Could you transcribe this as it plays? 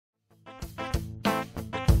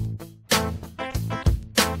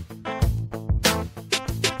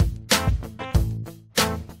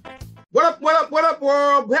What up,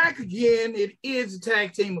 world? Back again. It is a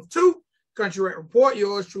tag team of two. Country Rap Report.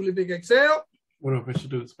 Yours truly, Big XL. What up, it's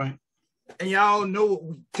your dude, Spank? And y'all know what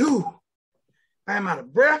we do. I am out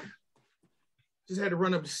of breath. Just had to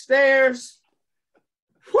run up the stairs.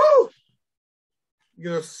 Woo!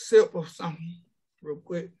 Get a sip of something real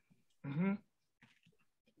quick. Country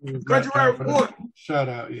Rap Report. Shout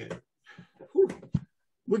out, yeah. Woo.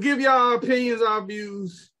 We'll give y'all our opinions, our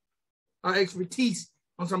views, our expertise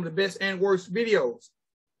on some of the best and worst videos.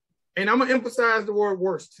 And I'm going to emphasize the word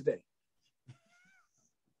worst today.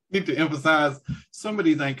 Need to emphasize some of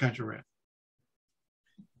these ain't country rap.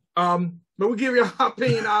 But we'll give you our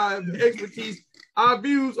opinion, our expertise, our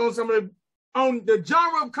views on on the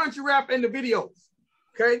genre of country rap and the videos.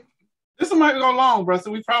 Okay? This might go long, bro.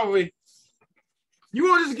 So we probably... You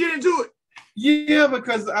want to just get into it? Yeah,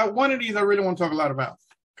 because one of these I really want to talk a lot about.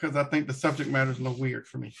 Because I think the subject matter is a little weird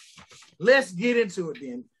for me. Let's get into it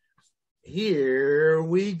then. Here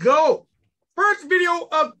we go. First video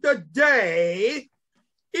of the day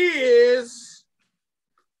is...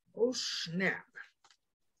 Oh, snap.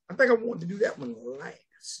 I think I want to do that one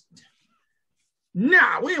last.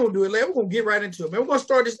 Nah, we ain't gonna do it later. We're gonna get right into it, man. We're gonna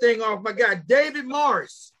start this thing off. My guy, David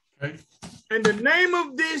Morris. Okay. And the name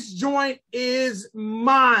of this joint is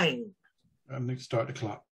Mine. I need to start the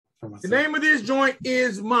clock for myself. The name of this joint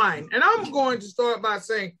is Mine. And I'm going to start by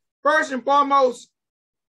saying, first and foremost,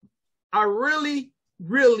 I really,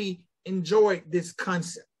 really enjoyed this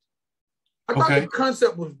concept. I thought the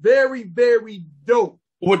concept was very, very dope.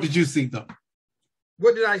 What did you see, though?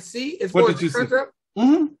 What did I see? What did you see?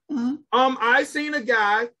 I seen a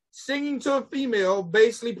guy singing to a female,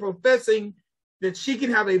 basically professing that she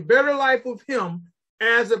can have a better life with him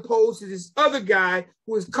as opposed to this other guy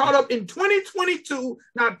who is caught up in 2022,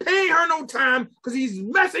 not paying her no time because he's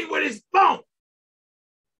messing with his phone.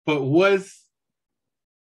 But was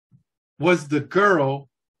the girl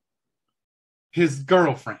his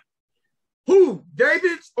girlfriend? Who?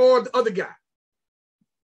 David's or the other guy?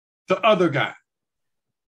 The other guy.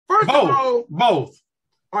 First of all, both.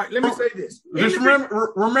 All right, let me say this. Just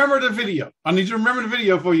remember the video. I need you to remember the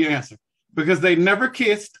video for your answer. Because they never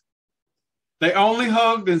kissed. They only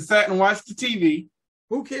hugged and sat and watched the TV.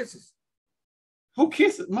 Who kisses? Who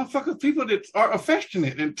kisses? Motherfuckers, people that are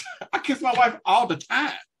affectionate. And I kiss my wife all the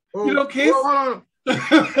time. Oh, you don't kiss? Hold on.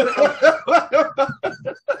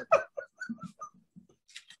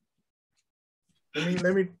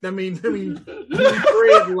 Let me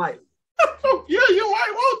tread light. Yeah, your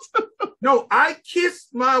wife wants to. No, I kiss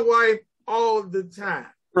my wife all the time.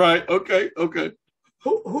 Right. Okay.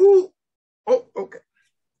 Who? Oh, okay.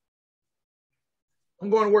 I'm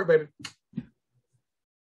going to work, baby.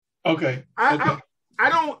 Okay. I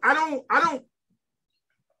don't.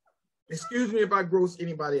 Excuse me if I gross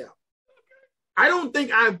anybody out. I don't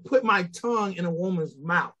think I put my tongue in a woman's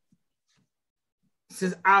mouth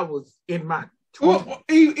since I was in my 20s. Well,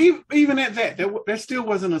 even at that, there still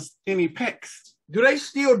wasn't any pecks. Do they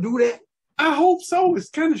still do that? I hope so. It's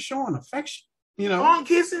kind of showing affection, you know. Tongue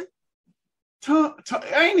kissing? We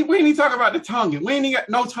ain't even talk about the tongue. We ain't got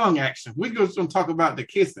no tongue action. We just gonna talk about the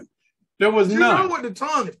kissing. There was none. You know what the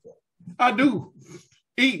tongue is for? I do.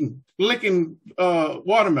 Eating, licking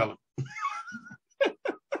watermelon.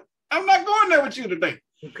 I'm not going there with you today.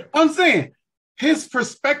 Okay. I'm saying his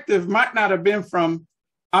perspective might not have been from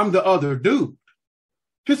I'm the other dude.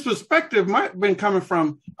 His perspective might have been coming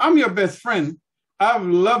from I'm your best friend. I've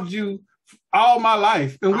loved you all my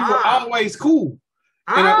life, and we were always cool.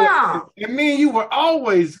 And me and you were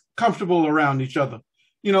always comfortable around each other.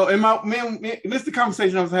 You know, and this is the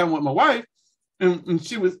conversation I was having with my wife, and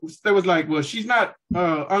they was like, well, she's not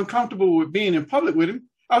uncomfortable with being in public with him.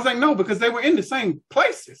 I was like, no, because they were in the same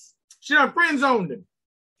places. She done friend zoned him.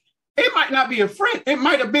 It might not be a friend. It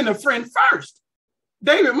might have been a friend first.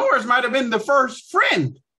 David Morris might have been the first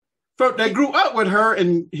friend. They grew up with her,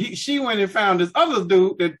 and she went and found this other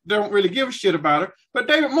dude that don't really give a shit about her. But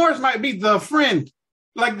David Morris might be the friend.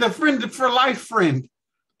 Like the friend for life friend,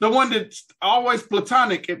 the one that's always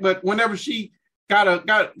platonic. But whenever she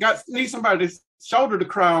needs somebody's shoulder to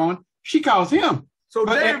cry on, she calls him. So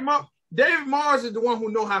David Morris is the one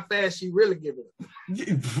who know how fast she really give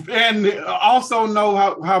it, and also know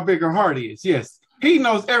how big her heart is. Yes, he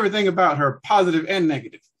knows everything about her, positive and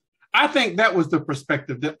negative. I think that was the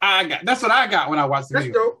perspective that I got. That's what I got when I watched the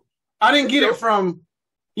video. Dope. I didn't get it from,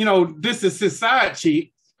 this is his side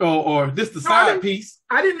cheek. Or this the side piece.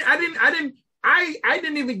 I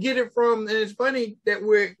didn't even get it from, and it's funny that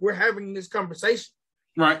we're having this conversation.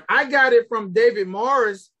 Right. I got it from David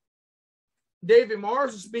Morris. David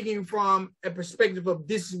Morris was speaking from a perspective of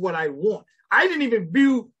this is what I want. I didn't even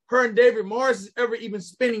view her and David Morris is ever even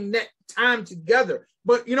spending that time together.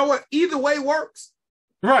 But you know what? Either way works.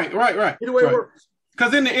 Right. Either way works.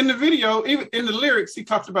 Because in the video, even in the lyrics, he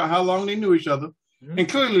talks about how long they knew each other, and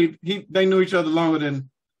clearly they knew each other longer than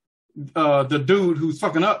the dude who's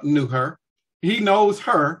fucking up knew her. He knows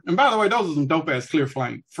her. And by the way, those are some dope ass clear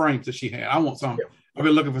frames that she had. I want some. Yeah. I've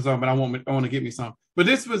been looking for some, but I want to get me some. But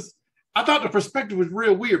this was, I thought the perspective was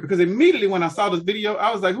real weird because immediately when I saw this video,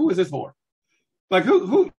 I was like, who is this for? Like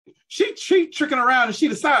who? She tricking around and she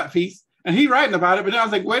the side piece and he writing about it. But then I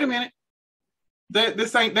was like, wait a minute,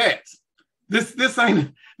 this ain't that. This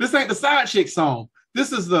ain't the side chick song.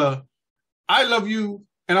 This is the I love you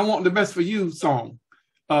and I want the best for you song.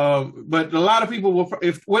 But a lot of people will,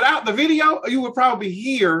 if without the video, you would probably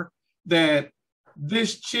hear that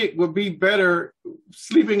this chick would be better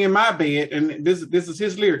sleeping in my bed. And this is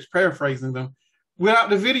his lyrics, paraphrasing them. Without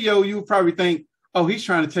the video, you would probably think, oh, he's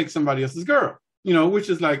trying to take somebody else's girl, which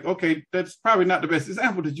is like, okay, that's probably not the best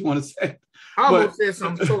example that you want to say. I almost said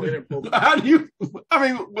something totally inappropriate. How do you,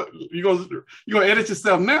 you gonna edit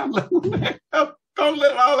yourself now? Don't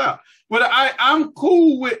let it all out. But I'm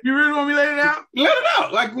cool with. You really want me to let it out? Let it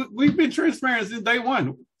out. Like we've been transparent since day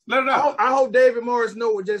one. Let it out. I hope David Morris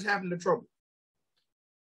know what just happened to Trouble.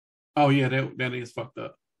 Oh yeah, that is fucked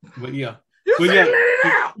up. But yeah, let it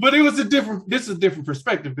out. But it was this is a different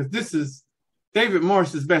perspective because this is David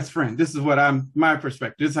Morris's best friend. This is what my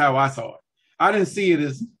perspective. This is how I saw it. I didn't see it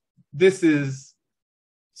as this is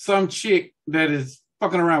some chick that is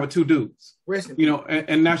fucking around with two dudes.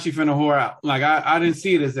 And now she finna whore out. Like I didn't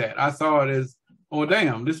see it as that. I saw it as, oh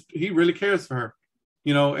damn, he really cares for her.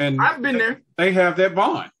 And I've been there. They have that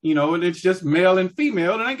bond, and it's just male and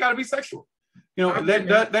female. It ain't gotta be sexual.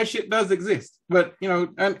 That shit does exist. But we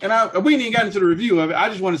ain't even got into the review of it. I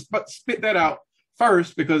just want to spit that out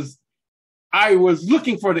first because I was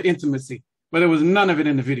looking for the intimacy, but there was none of it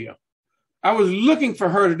in the video. I was looking for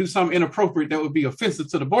her to do something inappropriate that would be offensive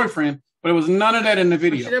to the boyfriend, but there was none of that in the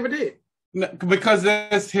video. She never did. Because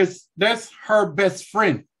that's her best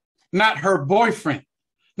friend, not her boyfriend,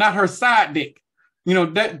 not her side dick.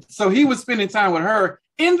 So he was spending time with her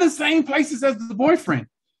in the same places as the boyfriend.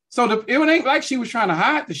 So it ain't like she was trying to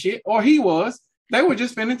hide the shit, or he was. They were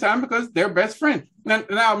just spending time because they're best friends. Now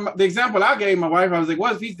the example I gave my wife, I was like,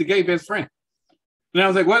 what if he's the gay best friend? And I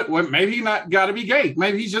was like, what? Maybe he not got to be gay.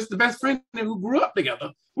 Maybe he's just the best friend who grew up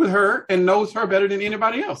together with her and knows her better than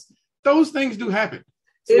anybody else. Those things do happen.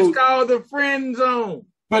 So, it's called the friend zone.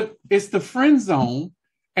 But it's the friend zone,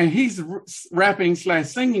 and he's rapping /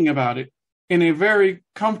 singing about it in a very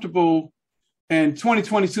comfortable and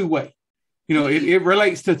 2022 way. It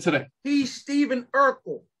relates to today. He's Stephen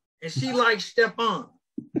Urkel, and she likes Stefan.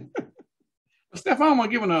 Stefan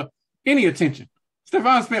wasn't giving her any attention.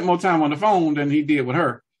 Stefan spent more time on the phone than he did with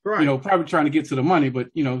her. Right. Probably trying to get to the money, but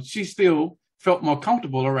she still felt more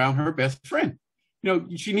comfortable around her best friend.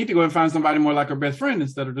 She need to go and find somebody more like her best friend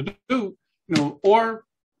instead of the dude. Or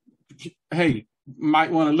hey,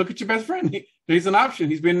 might want to look at your best friend. There's an option.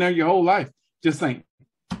 He's been there your whole life. Just saying.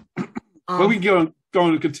 But we going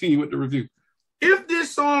to continue with the review. If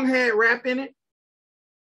this song had rap in it,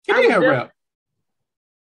 it did have rap.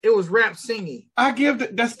 It was rap singing. I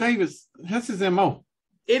give that's David's. That's his MO.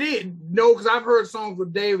 It is. No, because I've heard songs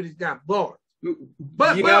with David. He's got bars.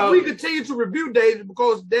 But we continue to review David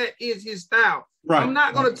because that is his style. Right. I'm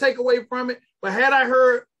not going to take away from it. But had I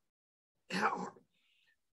heard, first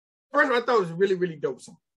of all, I thought it was a really, really dope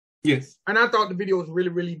song. Yes. And I thought the video was really,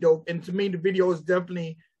 really dope. And to me, the video is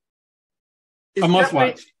definitely a must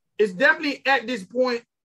watch. It's definitely at this point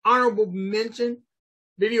honorable mention.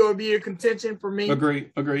 Video of the year contention for me.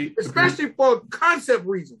 Agreed. Especially for concept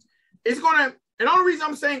reasons. It's gonna, and the only reason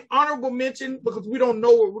I'm saying honorable mention because we don't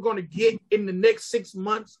know what we're gonna get in the next 6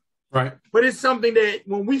 months. Right. But it's something that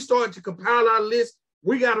when we start to compile our list,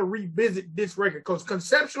 we gotta revisit this record because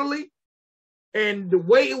conceptually and the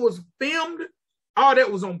way it was filmed, all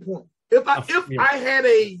that was on point. If I had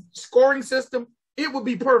a scoring system, it would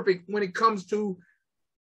be perfect when it comes to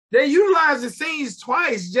they utilized the scenes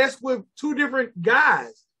twice just with two different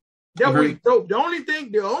guys. That was dope. The only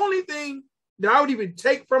thing that I would even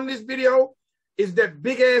take from this video is that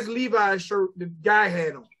big ass Levi's shirt the guy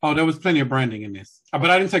had on. Oh, there was plenty of branding in this. But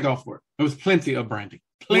I didn't take off for it. There was plenty of branding.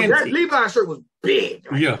 Plenty. Well, that Levi's shirt was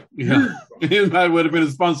big. Right? Yeah. It might would have been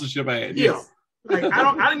a sponsorship ad. Yeah. Yes. Like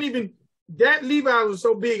I didn't even that Levi was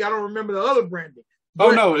so big I don't remember the other branding.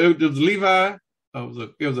 But, it was Levi.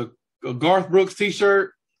 It was a Garth Brooks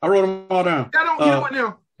t-shirt. I wrote them all down. You know what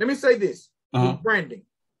now? Let me say this. With branding.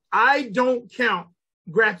 I don't count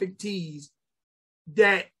graphic tees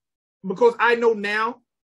that because I know now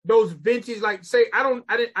those vintage, like say I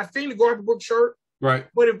seen the Garth Brooks shirt Right.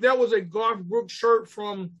 But if there was a Garth Brooks shirt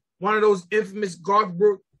from one of those infamous Garth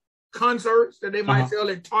Brooks concerts that they might sell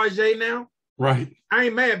at Target now, right, I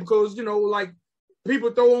ain't mad because, you know, like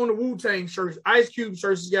people throw on the Wu-Tang shirts. Ice Cube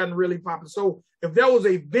shirts has gotten really popular. So if there was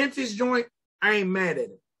a vintage joint, I ain't mad at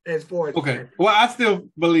it as far as okay. Well, I still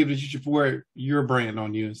believe that you should wear your brand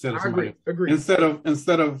on you instead of somebody. Agree.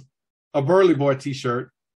 Instead of a Burley Boy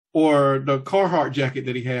t-shirt or the Carhartt jacket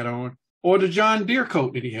that he had on or the John Deere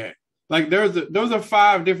coat that he had. Like those are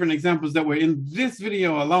 5 different examples that were in this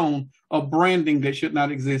video alone of branding that should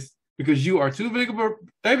not exist because you are too big of a.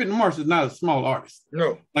 David Morris is not a small artist.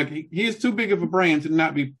 No, like he is too big of a brand to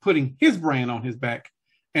not be putting his brand on his back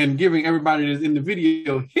and giving everybody that's in the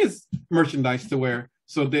video his merchandise to wear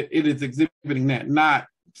so that it is exhibiting that, not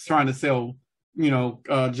trying to sell,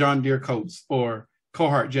 John Deere coats or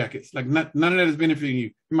Carhartt jackets. Like none of that is benefiting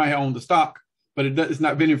you. You might own the stock, but it's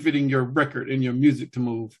not benefiting your record and your music to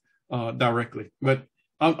move directly. But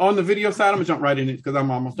on the video side, I'm gonna jump right in it because I'm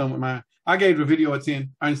almost done with mine. I gave the video a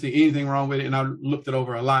 10. I didn't see anything wrong with it, and I looked it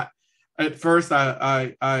over a lot. At first,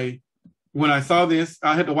 I when I saw this,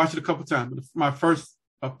 I had to watch it a couple times. My first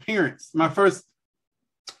appearance, my first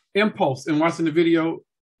impulse in watching the video,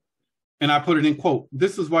 and I put it in quote,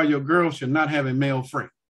 "This is why your girl should not have a male friend."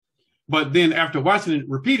 But then after watching it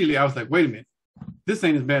repeatedly, I was like, wait a minute, this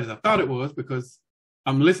ain't as bad as I thought it was because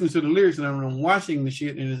I'm listening to the lyrics and I'm watching the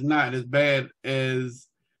shit, and it's not as bad as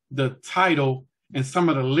the title and some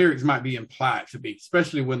of the lyrics might be implied to be,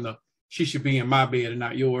 especially when she should be in my bed and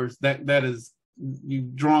not yours. That is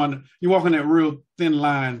you're walking that real thin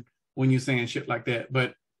line when you're saying shit like that.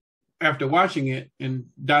 But after watching it and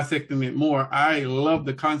dissecting it more, I love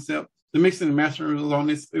the concept. The mixing and mastering was on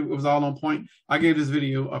this. It was all on point. I gave this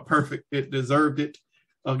video a perfect. It deserved it.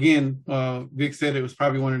 Again, Vic said it was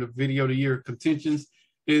probably one of the video of the year contentions.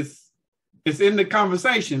 It's in the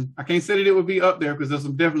conversation. I can't say that it would be up there because there's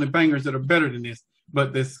some definitely bangers that are better than this.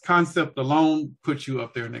 But this concept alone puts you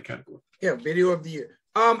up there in that category. Yeah, video of the year.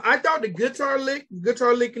 I thought the guitar lick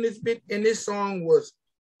in this song was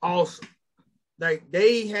awesome. Like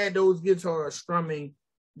they had those guitars strumming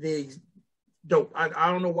the dope.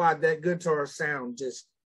 I don't know why that guitar sound just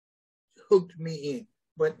hooked me in.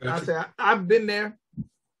 But I said I've been there.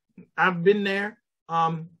 I've been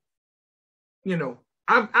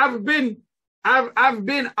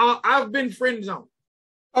friend zone.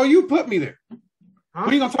 Oh, you put me there. Huh?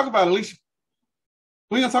 We ain't gonna talk about Alicia.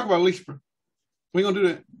 We ain't gonna talk about Alicia. We ain't gonna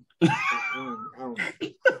do that.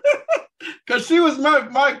 Because she was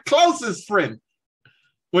my closest friend.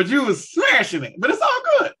 But you was smashing it. But it's all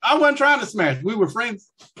good. I wasn't trying to smash. We were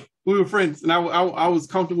friends. And I was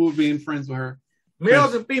comfortable with being friends with her.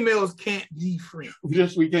 Males and females can't be friends.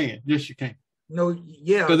 Yes, we can. Yes, you can. No,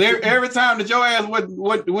 yeah. Because every time that your ass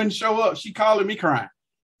wouldn't show up, she calling me crying.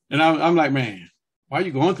 And I'm like, man, why are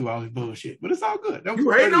you going through all this bullshit? But it's all good.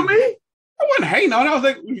 You hating on me? I wasn't hating on it. I was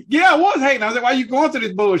like, yeah, I was hating. I was like, why are you going through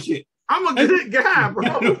this bullshit? I'm a good guy, bro.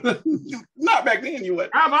 Not back then, you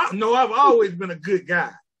would. I've always been a good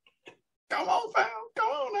guy. Come on, fam. Come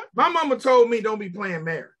on now. My mama told me don't be playing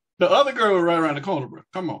Mary. The other girl was right around the corner, bro.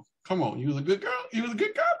 Come on. You was a good girl. You was a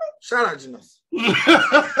good guy, bro. Shout out, Janessa.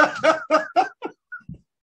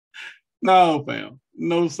 No, fam.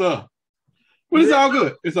 No, sir. But it's all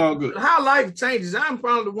good. It's all good. How life changes. I'm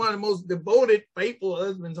probably one of the most devoted, faithful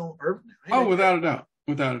husbands on earth now. Oh, without a doubt.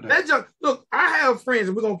 Look, I have friends,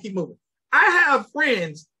 and we're going to keep moving. I have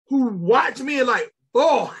friends who watch me and like,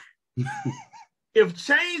 boy, if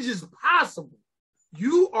change is possible,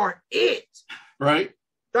 you are it. Right.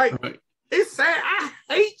 Like, It's sad. I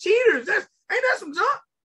hate cheaters. Ain't that some junk?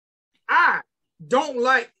 I don't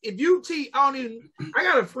like, if you cheat, I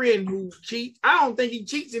got a friend who cheats. I don't think he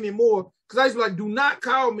cheats anymore because I used to be like, do not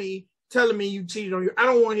call me telling me you cheated on you. I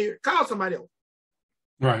don't want to hear it. Call somebody else.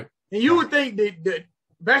 Right. And you would think that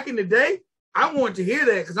back in the day, I wanted to hear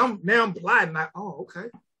that because I'm plotting. Like, oh, okay.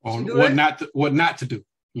 What not to do,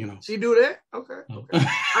 She do that? Okay.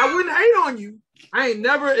 I wouldn't hate on you.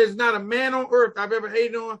 It's not a man on earth I've ever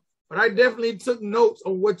hated on, but I definitely took notes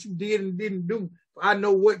on what you did and didn't do. I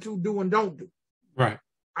know what to do and don't do. Right.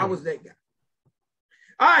 I was that guy.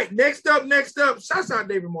 All right, next up. Shouts out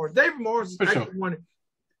David Morris. David Morris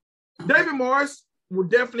David Morris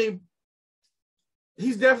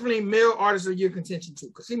he's definitely male artist of year contention too,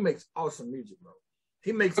 because he makes awesome music, bro.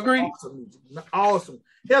 He makes awesome music. Awesome.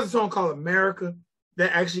 He has a song called America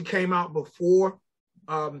that actually came out before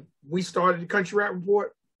we started the Country Rap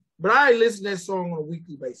Report. But I listen to that song on a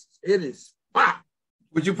weekly basis. It is wow.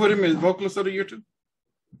 Would you put him as vocalist of the year too?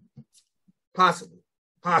 Possibly.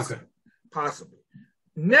 Okay. Possibly.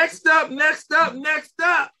 Next up. Okay.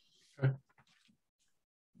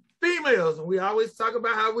 females. And we always talk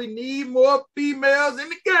about how we need more females in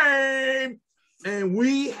the game. And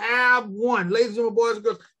we have one. Ladies and boys and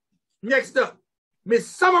girls. Next up, Miss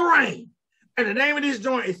Summer Rain. And the name of this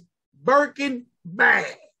joint is Birkin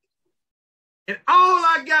Bag. And all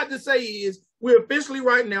I got to say is we're officially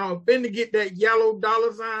right now finna get that yellow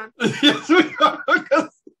dollar sign. Yes, we are.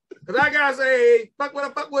 Cause I gotta say, fuck with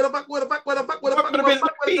a fuck with a fuck with a fuck with a fuck with a fuck with a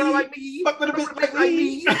fuck with a girl like me. Fuck with a bitch like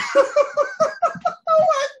me. Oh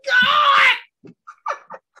my God!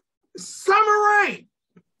 Summer Rain.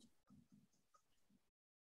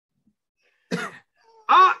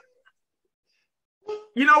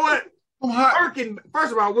 You know what? Birkin.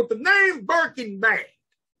 First of all, with the name Birkin Bag.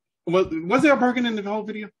 Was there a Birkin in the whole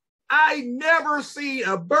video? I never seen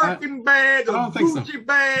a Birkin bag, a Gucci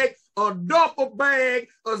bag, a duffel bag,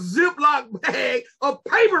 a Ziploc bag, a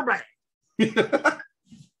paper bag.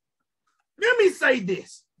 Let me say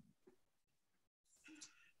this.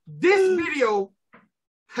 This video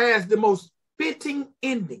has the most fitting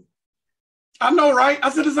ending. I know, right? I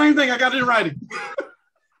said the same thing. I got it in writing.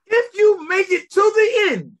 If you make it to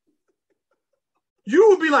the end, you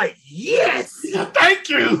will be like, yes. Yeah, thank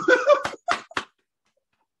you.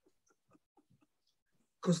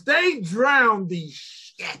 Because they drowned the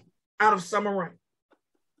shit out of Summer Rain.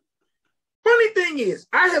 Funny thing is,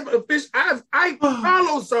 I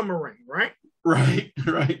follow Summer Rain, right? Right.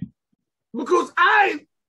 Because I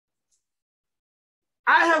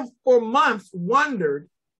have for months wondered,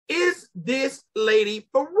 is this lady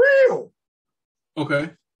for real?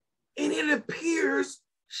 Okay. And it appears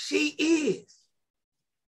she is.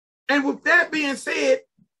 And with that being said,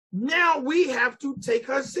 now we have to take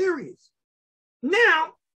her serious.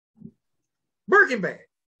 Now, Birkin Bag.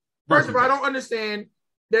 First of all, I don't understand.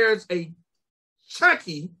 There's a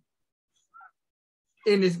Chucky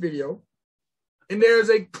in this video, and there's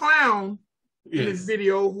a clown in this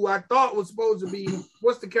video who I thought was supposed to be,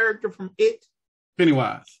 what's the character from It?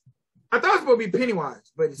 Pennywise. I thought it was supposed to be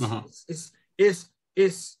Pennywise, but it's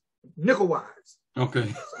Nickelwise.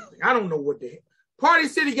 Okay. I don't know what the heck. Party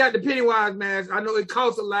City got the Pennywise mask. I know it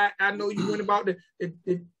costs a lot. I know you went about the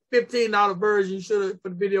 $15 version. You should have, for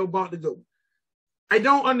the video, bought the dope. I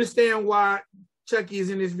don't understand why Chucky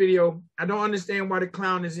is in this video. I don't understand why the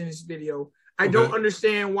clown is in this video. I don't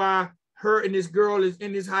understand why her and this girl is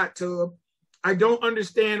in this hot tub. I don't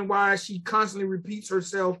understand why she constantly repeats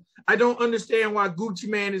herself. I don't understand why Gucci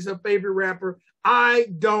Mane is her favorite rapper. I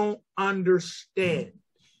don't understand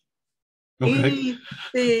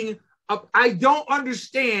anything. I don't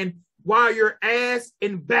understand why your ass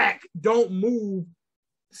and back don't move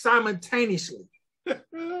simultaneously.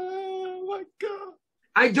 Oh my God.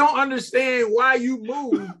 I don't understand why you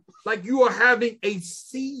move like you are having a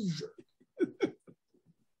seizure.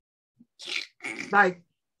 Like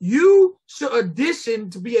you should audition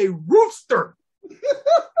to be a rooster.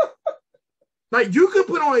 Like you could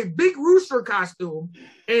put on a big rooster costume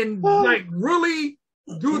and like really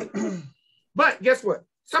do it. But guess what?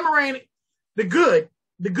 Summer Rain, the good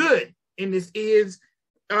in this is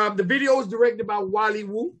the video is directed by Wally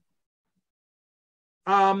Wu.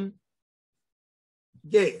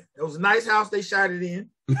 Yeah, it was a nice house they shot it in.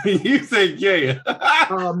 You said yeah.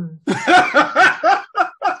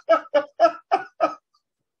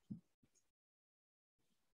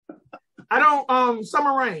 I don't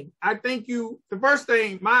Summer Rain, I think you, the first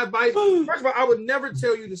thing, my advice, first of all, I would never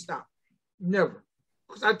tell you to stop. Never.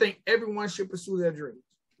 Because I think everyone should pursue their dreams.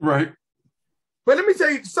 Right. But let me tell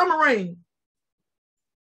you, Summer Rain,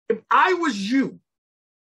 if I was you,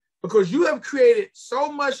 because you have created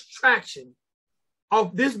so much traction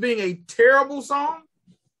of this being a terrible song,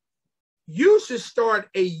 you should start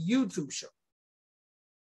a YouTube show.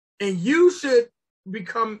 And you should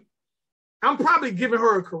become, I'm probably giving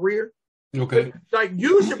her a career. Okay. Like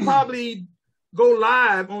you should probably go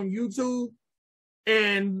live on YouTube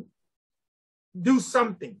and do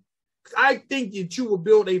something. I think that you will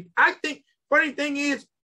build I think, funny thing is,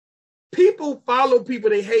 people follow people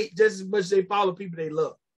they hate just as much as they follow people they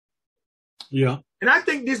love. Yeah. And I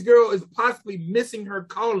think this girl is possibly missing her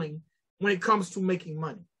calling when it comes to making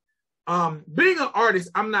money. Being an artist,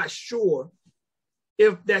 I'm not sure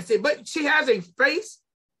if that's it, but she has a face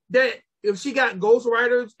that if she got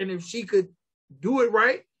ghostwriters and if she could do it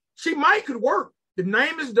right, she might could work. The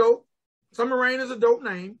name is dope. Summer Rain is a dope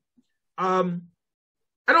name. I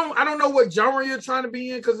don't know what genre you're trying to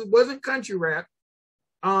be in because it wasn't country rap.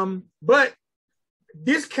 But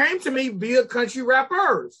this came to me via country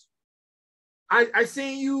rappers. I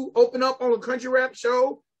seen you open up on a country rap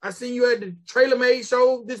show. I seen you at the Trailer Made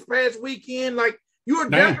show this past weekend. Like you were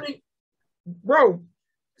definitely, bro.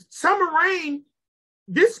 Summer Rain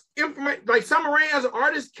this information, like Summer Rae as an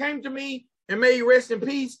artist came to me, and may he rest in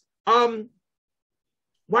peace.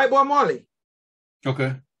 White Boy Marley.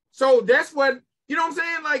 Okay. So that's what, you know what I'm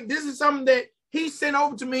saying? Like, this is something that he sent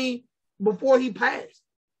over to me before he passed.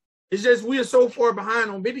 It's just we are so far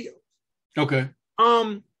behind on videos. Okay.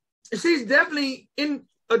 She's definitely in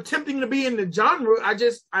attempting to be in the genre. I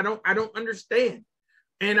don't understand.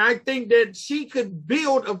 And I think that she could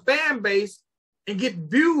build a fan base and get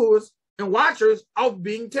viewers and watchers off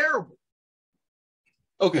being terrible.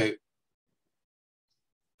 Okay.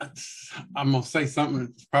 I'm going to say something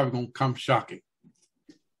that's probably going to come shocking.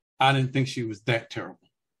 I didn't think she was that terrible.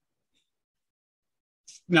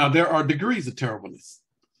 Now, there are degrees of terribleness.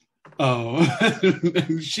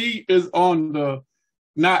 She is on the,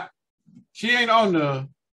 she ain't on the,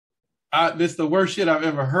 this the worst shit I've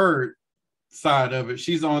ever heard side of it.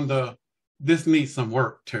 She's on the, this needs some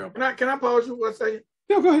work terrible. Can I pause you 1 second?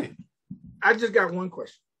 Yeah, go ahead. I just got one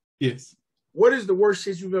question. Yes. What is the worst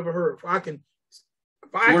shit you've ever heard? If I can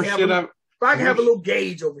have a little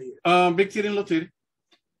gauge over here. Big titty and little titty.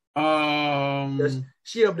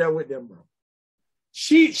 She up there with them, bro.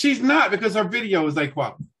 She's not, because her video is A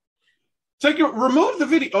quality. Remove the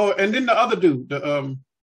video, and then the other dude, the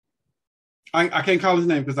I can't call his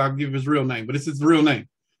name because I'll give his real name, but it's his real name.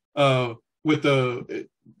 With the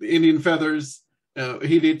Indian feathers,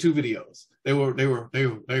 he did 2 videos. They were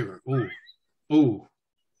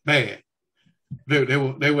bad.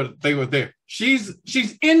 They were there.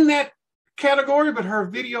 She's in that category, but her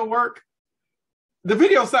video work, the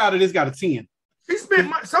video side of this got a 10.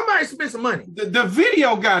 Somebody spent some money. The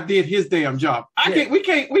video guy did his damn job. We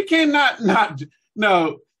cannot.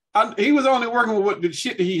 He was only working with what the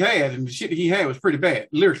shit that he had, and the shit that he had was pretty bad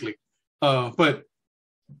lyrically. But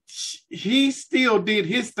he still did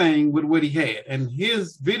his thing with what he had, and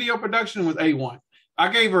his video production was A1.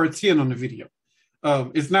 I gave her a 10 on the video.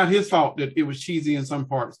 It's not his fault that it was cheesy in some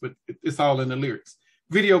parts, but it's all in the lyrics.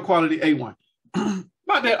 Video quality A1.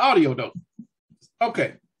 About that audio though.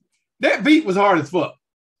 Okay. That beat was hard as fuck.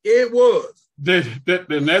 It was. Then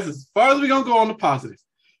that's as far as we're gonna go on the positives.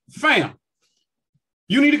 Fam,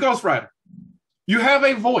 you need a ghostwriter. You have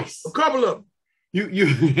a voice. A couple of them.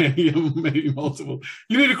 You maybe multiple.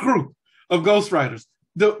 You need a crew of ghostwriters.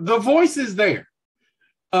 The voice is there.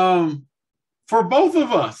 For both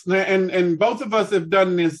of us, and both of us have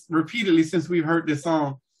done this repeatedly since we've heard this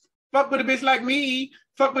song. Fuck with a bitch like me.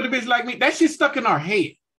 Fuck with a bitch like me. That shit's stuck in our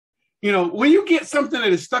head. You know, when you get something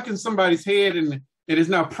that is stuck in somebody's head and it is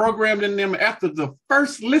now programmed in them after the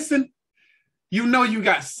first listen, you know you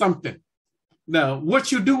got something. Now,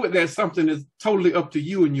 what you do with that something is totally up to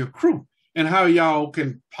you and your crew and how y'all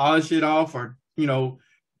can polish it off or, you know,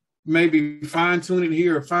 maybe fine tune it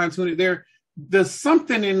here or fine tune it there. The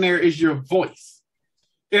something in there is your voice.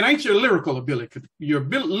 It ain't your lyrical ability. Your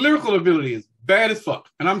lyrical ability is bad as fuck.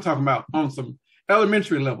 And I'm talking about on some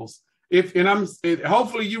elementary levels.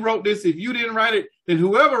 Hopefully you wrote this. If you didn't write it, then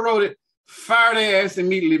whoever wrote it, fire their ass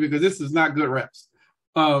immediately because this is not good raps.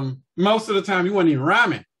 Most of the time you weren't even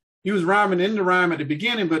rhyming. You was rhyming in the rhyme at the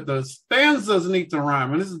beginning, but the stanzas need to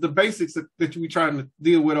rhyme. And this is the basics that we trying to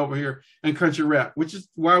deal with over here in country rap, which is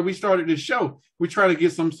why we started this show. We try to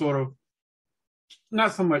get some sort of,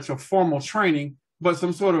 not so much a formal training, but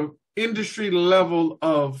some sort of industry level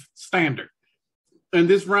of standard. And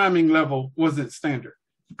this rhyming level wasn't standard.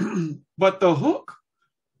 But the hook,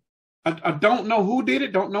 I don't know who did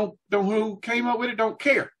it, don't know who came up with it, don't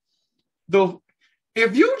care.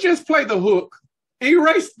 If you just play the hook,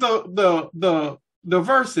 erase the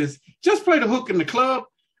verses, just play the hook in the club,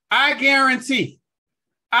 I guarantee,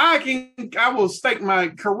 I will stake my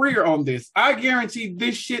career on this. I guarantee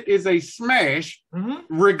this shit is a smash,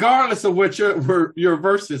 regardless of what your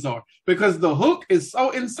verses are, because the hook is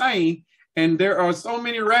so insane. And there are so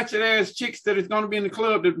many ratchet ass chicks that is going to be in the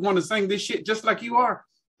club that want to sing this shit just like you are.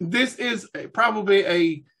 This is probably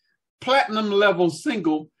a platinum level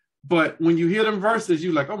single, but when you hear them verses,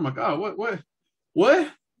 you're like, oh my God, what?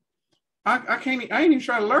 I ain't even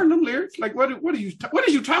trying to learn them lyrics. Like, what are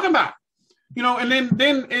you talking about? You know, and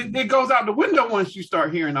then it goes out the window once you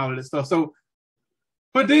start hearing all of this stuff. So,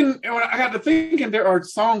 but then when I got to thinking, there are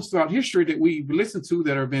songs throughout history that we've listened to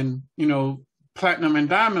that have been, you know, platinum and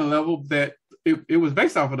diamond level that it was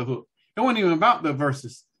based off of the hook. It wasn't even about the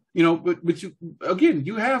verses, you know, but you, again,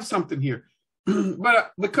 you have something here.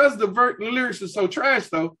 But because the lyrics are so trash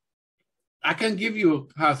though, I can't give you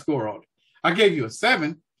a high score on it. I gave you a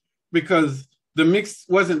 7 because the mix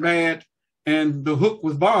wasn't bad and the hook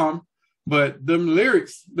was bomb, but them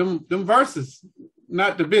lyrics, them verses,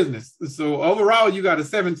 not the business. So overall you got a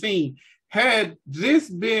 17. Had this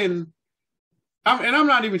been I'm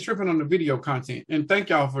not even tripping on the video content. And thank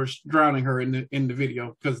y'all for drowning her in the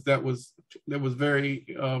video, because that was very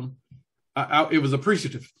it was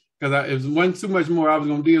appreciative, because it was one too much more I was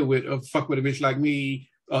gonna deal with of fuck with a bitch like me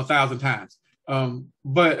 1,000 times.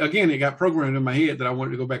 But again, it got programmed in my head that I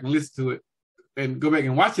wanted to go back and listen to it and go back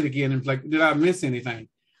and watch it again. And like, did I miss anything?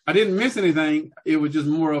 I didn't miss anything. It was just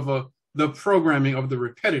more of the programming of the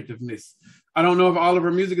repetitiveness. I don't know if all of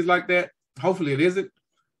her music is like that. Hopefully it isn't.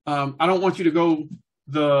 I don't want you to go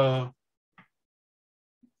the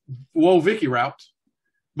Whoa Vicky route,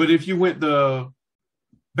 but if you went the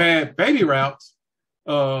Bad Baby route,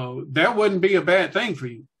 that wouldn't be a bad thing for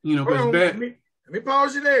you. You know, because let me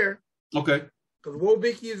pause you there. Okay. Because Whoa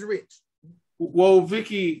Vicky is rich. Whoa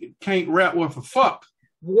Vicky can't rap worth a fuck.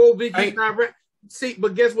 Whoa Vicky's not rap. See,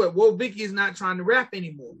 but guess what? Whoa Vicky is not trying to rap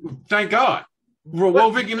anymore. Thank God. Whoa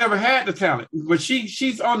Vicky never had the talent, but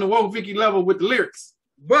she's on the Whoa Vicky level with the lyrics.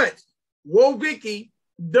 But Whoa Vicky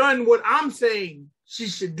done what I'm saying she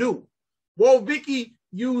should do. Whoa Vicky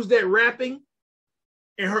used that rapping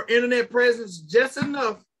and her internet presence just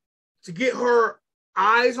enough to get her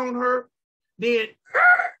eyes on her. Then,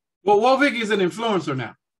 well, Whoa Vicky is an influencer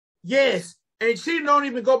now. Yes, and she don't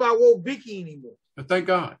even go by Whoa Vicky anymore. But thank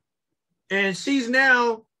God. And she's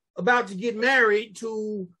now about to get married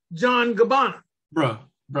to John Gabbana. Bruh,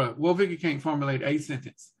 Whoa Vicky can't formulate a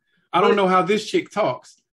sentence. I don't know how this chick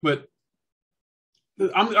talks, but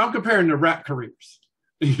I'm comparing the rap careers.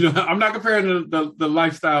 You know, I'm not comparing the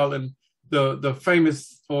lifestyle and the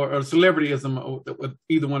famous or celebrityism that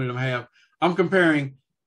either one of them have. I'm comparing,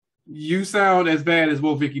 you sound as bad as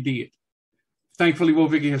Whoa Vicky did. Thankfully, Whoa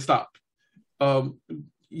Vicky has stopped.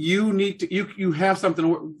 You need to you have something.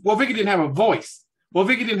 Whoa Vicky didn't have a voice. Whoa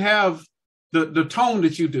Vicky didn't have the tone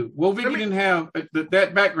that you do. Whoa Vicky didn't have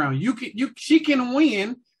that background. She can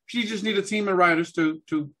win. She just needs a team of writers to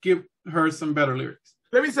give her some better lyrics.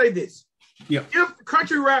 Let me say this. Yeah. If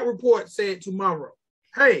Country Rap Report said tomorrow,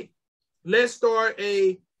 hey, let's start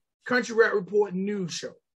a Country Rap Report news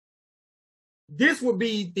show, this would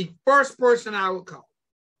be the first person I would call.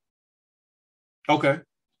 Okay.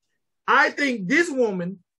 I think this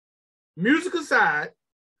woman, music aside,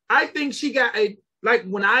 I think she got like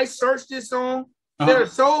when I searched this song, there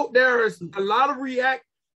is a lot of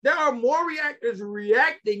there are more reactors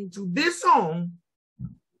reacting to this song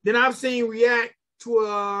than I've seen react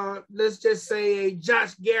to let's just say a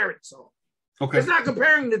Josh Garrett song. Okay. It's not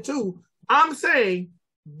comparing the two. I'm saying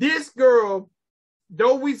this girl,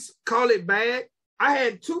 though we call it bad, I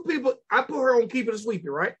had two people, I put her on Keep It a Sweepy,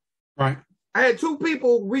 right? Right. I had two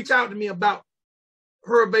people reach out to me about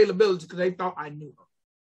her availability because they thought I knew her.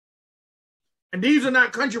 And these are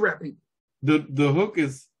not country rap people. The hook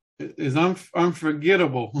is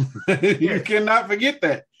unforgettable. You cannot forget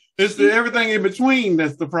that. It's everything in between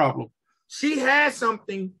that's the problem. She has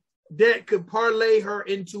something that could parlay her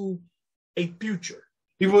into a future.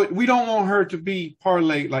 We don't want her to be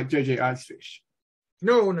parlayed like JJ Icefish.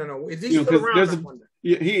 No. Is he still around?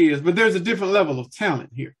 Yeah, he is, but there's a different level of talent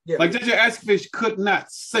here. Yeah. Like JJ Icefish could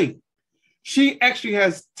not sing. She actually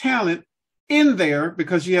has talent in there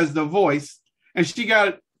because she has the voice and she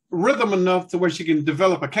got rhythm enough to where she can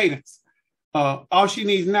develop a cadence. All she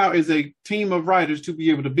needs now is a team of writers to be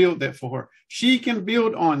able to build that for her. She can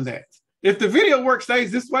build on that. If the video work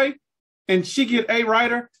stays this way and she get a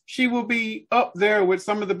writer, she will be up there with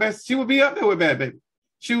some of the best. She will be up there with Bad Baby.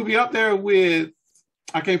 She will be up there with,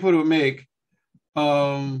 I can't put her with Meg.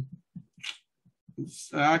 I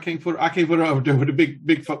can't put her up there with the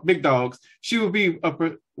big dogs. She will be up.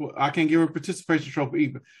 I can't give her a participation trophy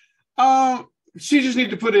either. She just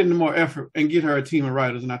needs to put in more effort and get her a team of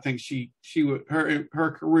writers, and I think she would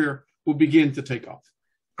her career will begin to take off.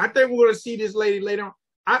 I think we're going to see this lady later on.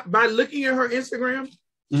 By looking at her Instagram,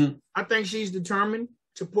 I think she's determined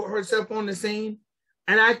to put herself on the scene,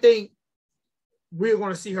 and I think we're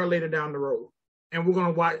going to see her later down the road, and we're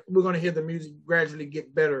going to hear the music gradually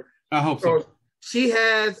get better. I hope so.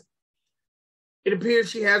 It appears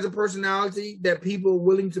she has a personality that people are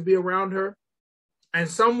willing to be around her. And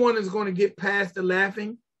someone is going to get past the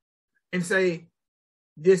laughing and say,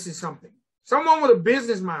 this is something. Someone with a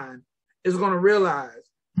business mind is going to realize,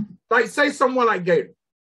 like say someone like Gator.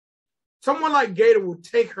 Someone like Gator will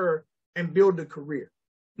take her and build a career.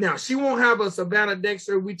 Now, she won't have a Savannah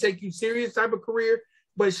Dexter, we take you serious type of career,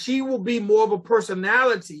 but she will be more of a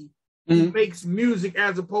personality who makes music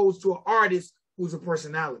as opposed to an artist who's a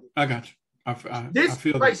personality. I got you. I feel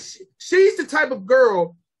like that. She's the type of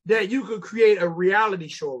girl that you could create a reality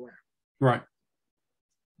show around. Right.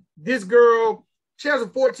 This girl, she has a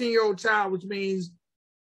 14-year-old child, which means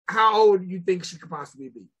how old do you think she could possibly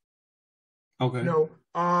be? Okay. You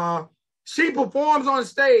know, She performs on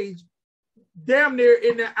stage damn near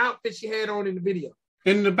in the outfit she had on in the video.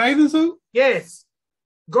 In the bathing suit? Yes.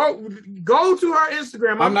 Go to her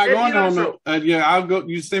Instagram. I'm not going there. No. Yeah, I'll go.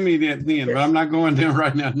 You send me that then, but I'm not going there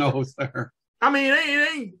right now. No, sir. I mean,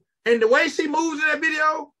 it ain't. And the way she moves in that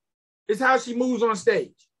video is how she moves on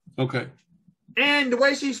stage. Okay. And the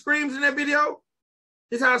way she screams in that video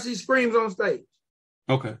is how she screams on stage.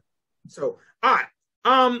 Okay. So, all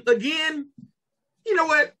right. Again, you know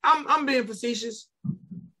what? I'm being facetious.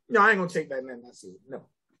 No, I ain't gonna take that man. I see it. No.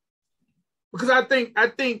 Because I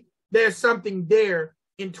think there's something there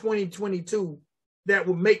in 2022 that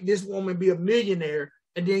will make this woman be a millionaire,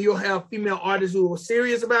 and then you'll have female artists who are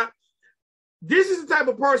serious about. This is the type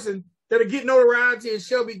of person that'll get notoriety, and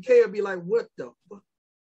Shelby K will be like, "What the fuck?"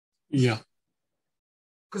 Yeah.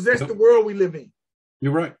 Because that's the world we live in.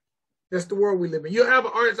 You're right. That's the world we live in. You'll have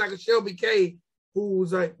an artist like a Shelby K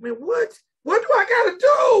who's like, "Man, what? What do I gotta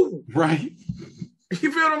do?" Right.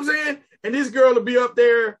 You feel what I'm saying? And this girl will be up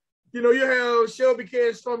there. You know, you have Shelby K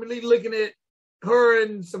and Stormy Lee looking at her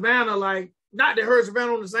and Savannah like, not that her and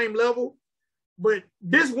Savannah on the same level, but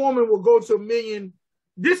this woman will go to 1 million.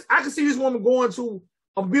 I can see this woman going to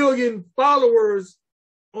 1 billion followers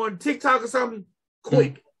on TikTok or something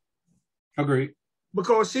quick. Agreed.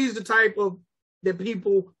 Because she's the type of that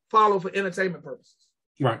people follow for entertainment purposes.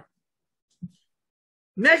 Right.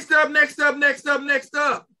 Next up.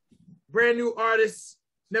 Brand new artist.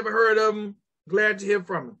 Never heard of him. Glad to hear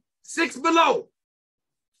from him. 6 Below.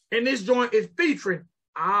 And this joint is featuring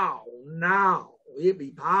now. It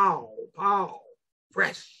be pow,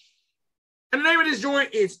 fresh. And the name of this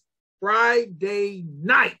joint is Friday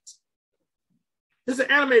Night. This is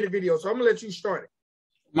an animated video, so I'm gonna let you start it.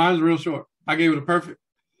 Mine's real short. I gave it a perfect.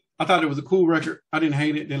 I thought it was a cool record. I didn't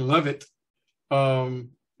hate it, didn't love it.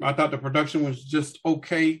 I thought the production was just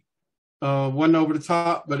okay. Wasn't over the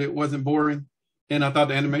top, but it wasn't boring. And I thought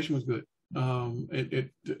the animation was good.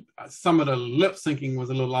 Some of the lip syncing was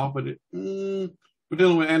a little off, but we're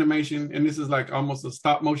dealing with animation, and this is like almost a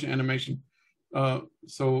stop motion animation.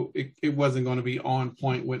 So it wasn't going to be on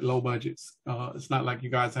point with low budgets. It's not like you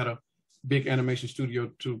guys had a big animation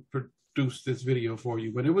studio to produce this video for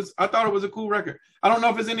you, but I thought it was a cool record. I don't know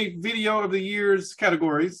if it's any video of the year's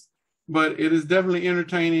categories, but it is definitely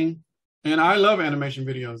entertaining. And I love animation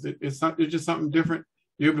videos. It's just something different.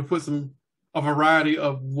 You're able to put a variety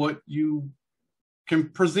of what you can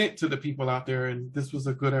present to the people out there. And this was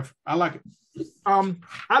a good effort. I like it.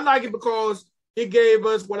 I like it because it gave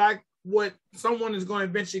us what someone is going to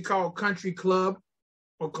eventually call country club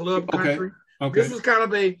or club country. Okay. This was kind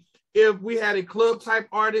of if we had a club type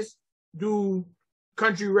artist do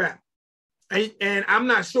country rap. And I'm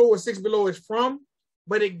not sure where 6 Below is from,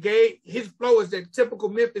 but his flow is that typical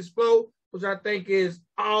Memphis flow, which I think is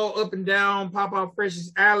all up and down Pop Out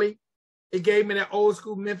Fresh's alley. It gave me that old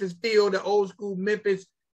school Memphis feel, the old school Memphis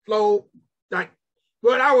flow, like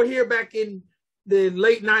what I would hear back in the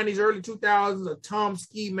late 90s, early 2000s, of Tom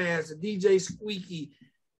Ski Mask, DJ Squeaky,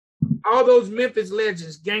 all those Memphis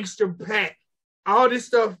legends, Gangster Pat, all this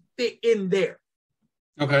stuff fit in there.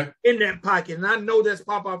 Okay. In that pocket. And I know that's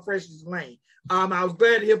Pop Out Fresh's lane. I was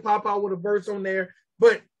glad to hear Pop Out with a verse on there,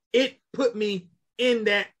 but it put me in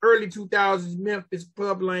that early 2000s Memphis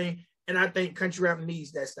pub lane, and I think country rap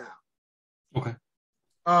needs that style. Okay.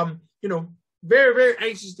 Very, very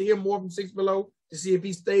anxious to hear more from 6 Below to see if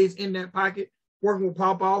he stays in that pocket, working with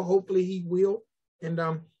Pop Out. Hopefully he will. And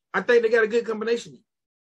I think they got a good combination.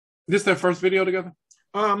 This their first video together?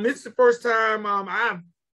 This is the first time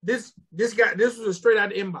this was a straight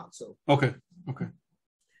out of the inbox. So okay. All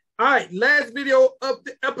right, last video of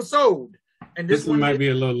the episode. And this one might be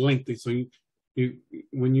a little lengthy. So you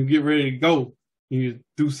when you get ready to go, you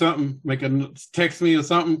do something, text me or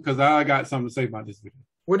something, because I got something to say about this video.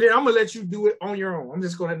 Well, then I'm going to let you do it on your own. I'm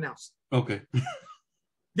just going to announce it. Okay.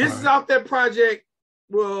 This is off that project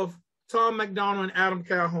with Tom McDonald and Adam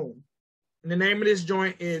Calhoun. And the name of this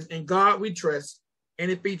joint is In God We Trust.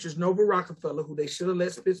 And it features Nova Rockefeller, who they should have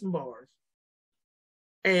let spit some bars,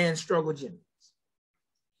 and Struggle Jennings.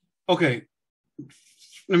 Okay.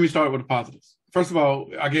 Let me start with the positives. First of all,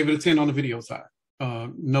 I gave it a 10 on the video side.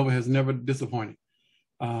 Nova has never disappointed.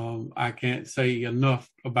 I can't say enough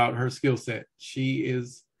about her skill set. She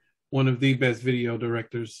is one of the best video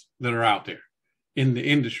directors that are out there in the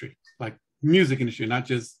industry, like music industry, not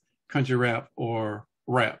just country rap or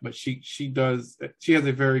rap, but she has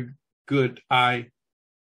a very good eye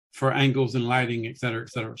for angles and lighting, et cetera, et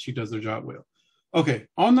cetera. She does her job well. Okay,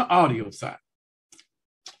 on the audio side.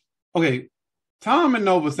 Okay, Tom and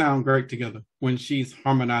Nova sound great together when she's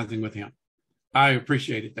harmonizing with him. I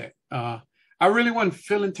appreciated that. I really wasn't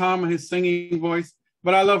feeling Tom and his singing voice,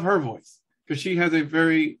 but I love her voice. because she has a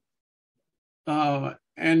very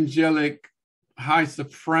angelic, high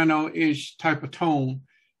soprano-ish type of tone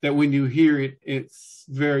that when you hear it, it's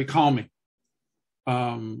very calming.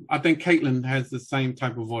 I think Caitlyn has the same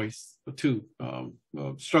type of voice too.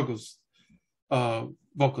 Struggles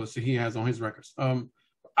vocals that he has on his records.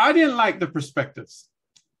 I didn't like the perspectives.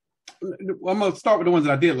 I'm gonna start with the ones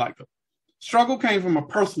that I did like. Struggle came from a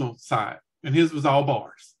personal side, and his was all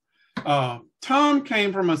bars. Tom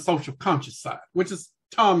came from a social conscious side, which is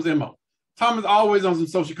Tom's MO. Tom is always on some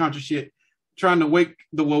social conscious shit, trying to wake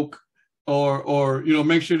the woke, or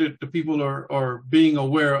make sure that the people are being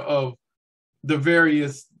aware of the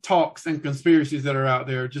various talks and conspiracies that are out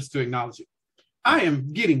there, just to acknowledge it. I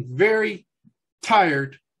am getting very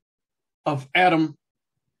tired of Adam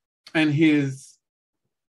and his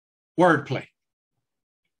wordplay.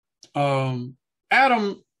 Adam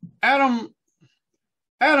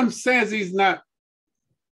says he's not.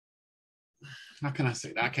 How can I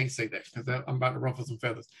say that? I can't say that because I'm about to ruffle some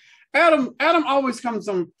feathers. Adam always comes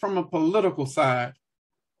from a political side,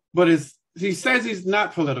 but he says he's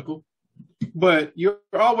not political. But you're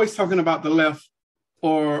always talking about the left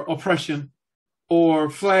or oppression or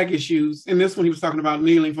flag issues. In this one, he was talking about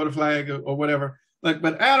kneeling for the flag or whatever.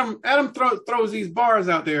 But Adam throws these bars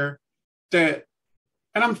out there and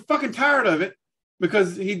I'm fucking tired of it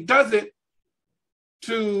because he does it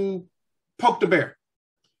to poke the bear.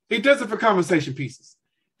 He does it for conversation pieces.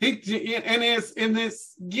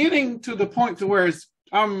 It's getting to the point to where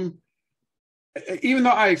even though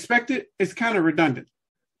I expect it, it's kind of redundant.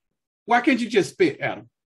 Why can't you just spit, Adam?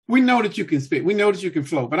 We know that you can spit. We know that you can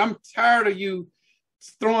flow. But I'm tired of you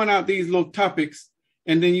throwing out these little topics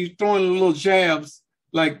and then you throwing little jabs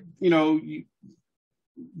like, you're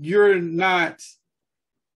not.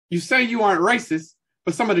 You say you aren't racist,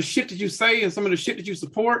 but some of the shit that you say and some of the shit that you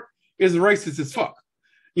support is racist as fuck.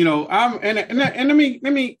 Let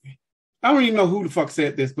me. I don't even know who the fuck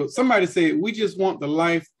said this, but somebody said we just want the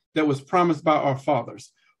life that was promised by our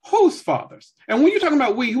fathers. Whose fathers? And when you're talking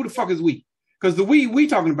about we, who the fuck is we? Because the we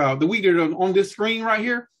talking about, the we that are on this screen right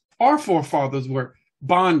here, our forefathers were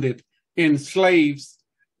bonded in slaves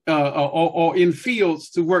or in fields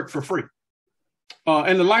to work for free.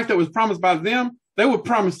 And the life that was promised by them, they were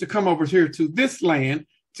promised to come over here to this land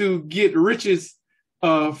to get riches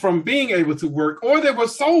from being able to work, or they were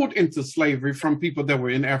sold into slavery from people that were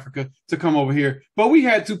in Africa to come over here. But we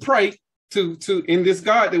had to pray to in this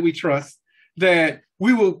God that we trust that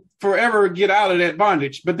we will forever get out of that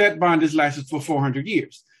bondage. But that bondage lasted for 400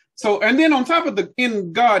 years. So, and then on top of the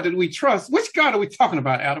in God that we trust, which God are we talking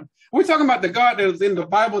about, Adam? We're talking about the God that was in the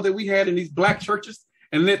Bible that we had in these black churches,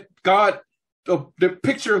 and that God, the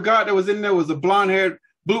picture of God that was in there was a blonde-haired,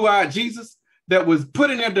 blue-eyed Jesus that was put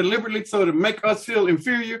in there deliberately so to make us feel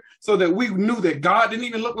inferior, so that we knew that God didn't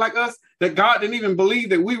even look like us, that God didn't even believe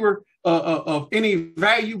that we were of any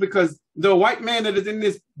value, because the white man that is in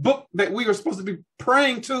this book that we are supposed to be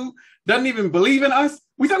praying to doesn't even believe in us.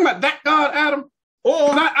 We talking about that God, Adam? Or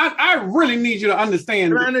I really need you to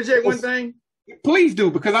understand. Can I interject one thing? Please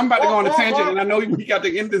do, because I'm about to go on a tangent, and I know we got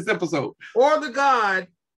to end this episode. Or the God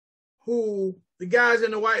who the guys in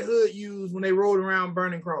the white hood used when they rode around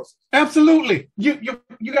burning crosses. Absolutely. You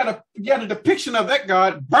got a depiction of that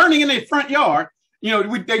God burning in their front yard.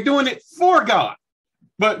 They're doing it for God.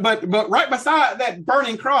 But right beside that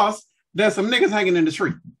burning cross, there's some niggas hanging in the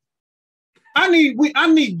tree. I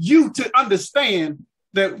need you to understand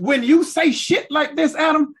that when you say shit like this,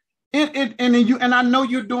 Adam, and I know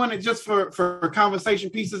you're doing it just for conversation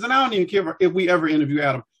pieces, and I don't even care if we ever interview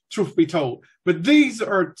Adam, truth be told. But these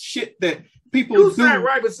are shit that people do. Sat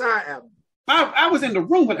right beside Adam. I was in the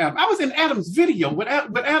room with Adam. I was in Adam's video with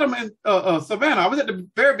Adam and Savannah. I was at the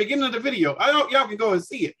very beginning of the video. I hope y'all can go and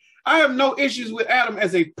see it. I have no issues with Adam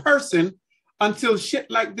as a person until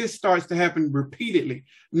shit like this starts to happen repeatedly.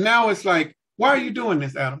 Now it's like, why are you doing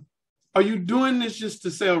this, Adam? Are you doing this just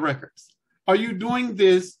to sell records? Are you doing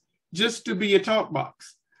this just to be a talk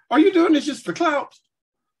box? Are you doing this just for clout?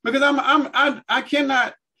 Because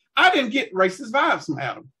I didn't get racist vibes from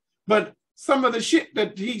Adam, but some of the shit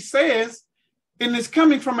that he says, and it's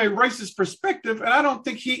coming from a racist perspective, and I don't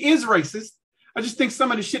think he is racist. I just think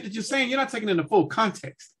some of the shit that you're saying, you're not taking in the full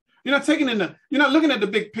context. You're not looking at the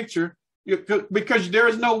big picture, because there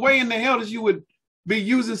is no way in the hell that you would be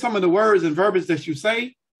using some of the words and verbiage that you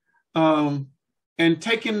say, and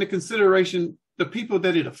take into consideration the people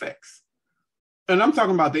that it affects. And I'm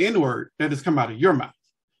talking about the N-word that has come out of your mouth.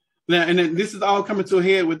 Now, and then this is all coming to a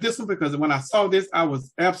head with this one, because when I saw this, I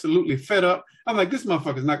was absolutely fed up. I'm like, this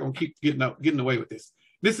motherfucker's not going to keep getting away with this.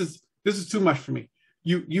 This is too much for me.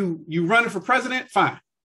 You running for president, fine.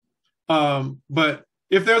 But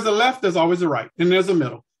If there's a left, there's always a right, and there's a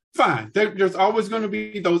middle. Fine. There's always going to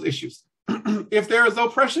be those issues. If there is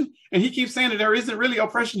oppression, and he keeps saying that there isn't really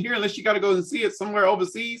oppression here unless you got to go and see it somewhere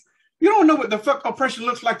overseas, you don't know what the fuck oppression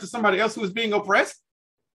looks like to somebody else who is being oppressed.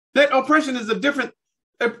 That oppression is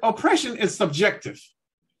oppression is subjective.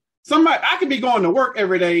 I could be going to work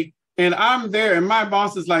every day and I'm there and my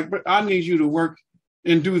boss is like, but I need you to work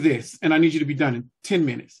and do this. And I need you to be done in 10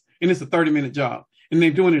 minutes. And it's a 30-minute job. And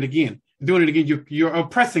they're doing it again. You're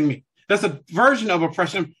oppressing me. That's a version of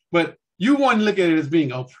oppression, but you want to look at it as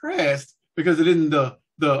being oppressed because it isn't the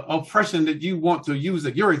oppression that you want to use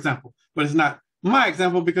as your example, but it's not my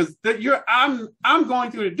example because I'm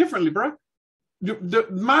going through it differently, bro.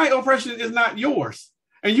 My oppression is not yours.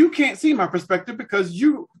 And you can't see my perspective because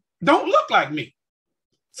you don't look like me.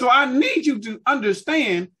 So I need you to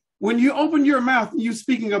understand when you open your mouth and you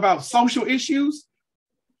speaking about social issues,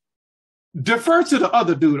 defer to the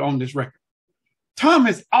other dude on this record. Tom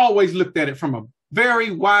has always looked at it from a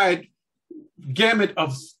very wide gamut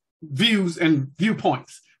of views and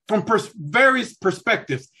viewpoints from various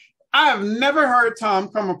perspectives. I've never heard Tom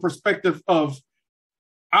from a perspective of,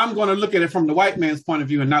 I'm going to look at it from the white man's point of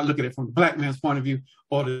view and not look at it from the black man's point of view,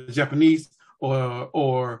 or the Japanese,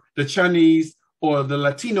 or the Chinese, or the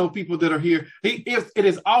Latino people that are here. It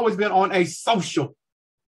has always been on a social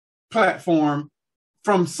platform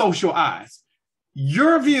from social eyes.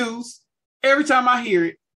 Your views, every time I hear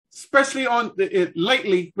it, especially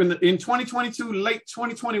lately, in 2022, late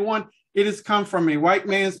 2021, it has come from a white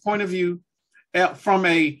man's point of view, from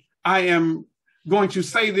I am going to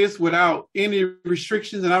say this without any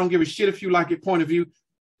restrictions, and I don't give a shit if you like it point of view.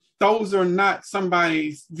 Those are not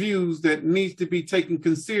somebody's views that needs to be taken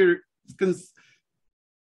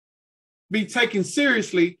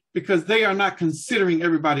seriously because they are not considering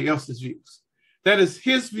everybody else's views. That is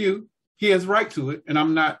his view. He has right to it, and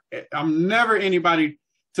I'm never anybody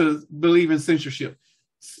to believe in censorship.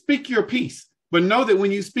 Speak your piece, but know that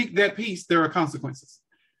when you speak that piece, there are consequences.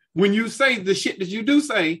 When you say the shit that you do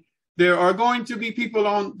say, there are going to be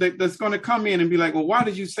people that's going to come in and be like, well, why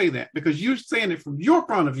did you say that? Because you're saying it from your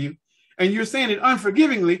point of view and you're saying it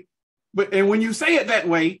unforgivingly. And when you say it that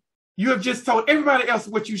way, you have just told everybody else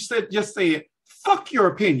what you just said. Fuck your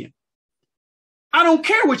opinion. I don't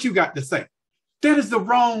care what you got to say. That is the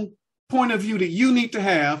wrong point of view that you need to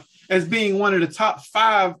have as being one of the top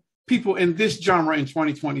 5 people in this genre in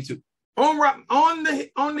 2022. On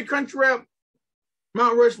the country rap,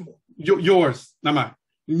 Mount Rushmore. Yours, not mine.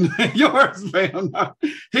 Yours, man.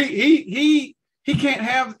 He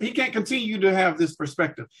can't continue to have this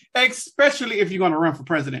perspective, especially if you're going to run for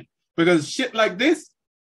president, because shit like this,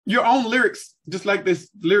 your own lyrics, just like this,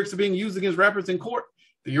 lyrics are being used against rappers in court.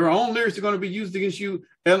 Your own lyrics are going to be used against you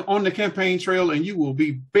on the campaign trail, and you will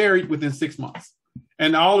be buried within 6 months.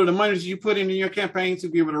 And all of the money that you put in your campaign to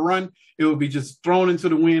be able to run, it will be just thrown into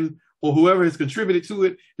the wind, or whoever has contributed to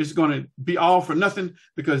it is going to be all for nothing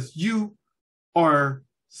because you are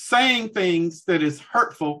saying things that is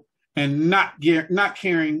hurtful and not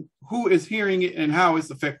caring who is hearing it and how it's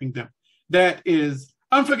affecting them. That is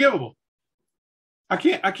unforgivable. I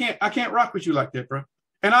can't rock with you like that, bro.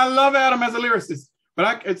 And I love Adam as a lyricist,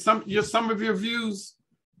 but some of your views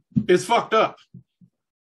is fucked up.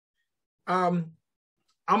 I'm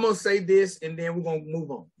gonna say this and then we're gonna move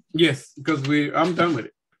on. Yes, because I'm done with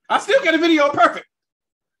it. I still get a video perfect.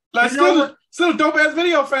 Like still a dope ass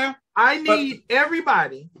video, fam. I need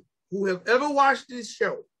everybody who have ever watched this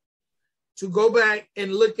show to go back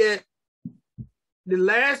and look at the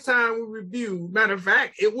last time we reviewed. Matter of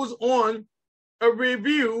fact, it was on a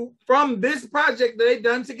review from this project that they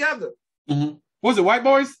done together. Mm-hmm. Was it White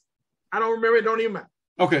Boys? I don't remember. It don't even matter.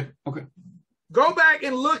 Okay. Go back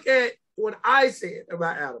and look at what I said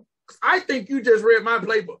about Adam. I think you just read my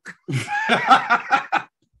playbook.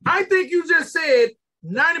 I think you just said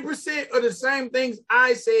 90% of the same things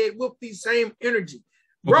I said with the same energy.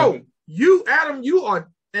 Bro, okay. You, Adam, you are,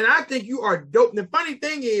 and I think you are dope. And the funny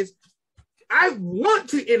thing is, I want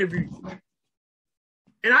to interview you.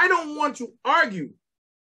 And I don't want to argue.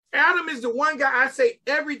 Adam is the one guy I say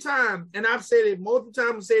every time, and I've said it multiple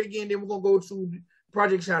times, and say it again, then we're going to go to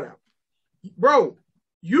Project Shoutout. Bro,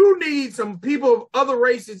 you need some people of other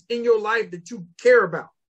races in your life that you care about.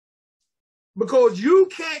 Because you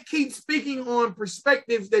can't keep speaking on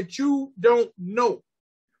perspectives that you don't know.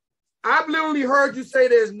 I've literally heard you say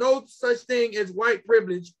there's no such thing as white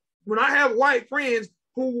privilege when I have white friends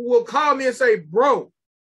who will call me and say, bro,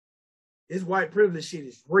 this white privilege shit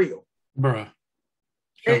is real. Bruh.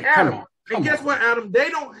 And Adam, guess what, Adam? They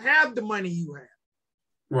don't have the money you have.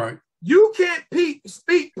 Right. You can't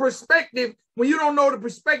speak perspective when you don't know the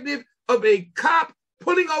perspective of a cop,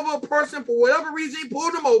 pulling over a person for whatever reason he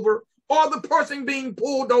pulled them over, or the person being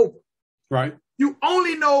pulled over. Right. You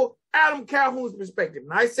only know Adam Calhoun's perspective.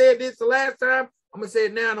 And I said this the last time. I'm going to say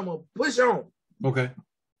it now, and I'm going to push on. Okay.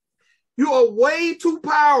 You are way too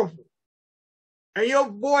powerful, and your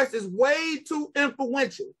voice is way too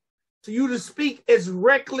influential to you to speak as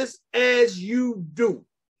reckless as you do.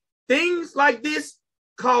 Things like this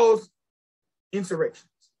cause insurrections.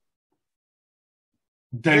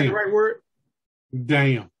 Damn. Is that the right word?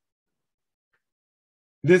 Damn.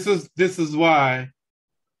 This is why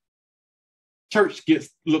church gets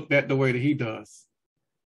looked at the way that he does.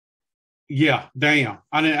 Yeah, damn.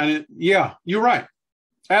 I didn't. Yeah, you're right.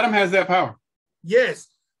 Adam has that power. Yes.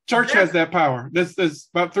 Church has that power. There's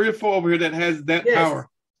about 3 or 4 over here that has that power.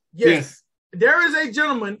 Yes. There is a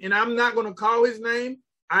gentleman, and I'm not going to call his name.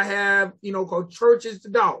 I have, called Church is the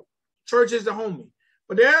dog. Church is the homie.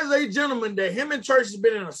 But there's a gentleman that him and Church has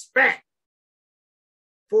been in a spat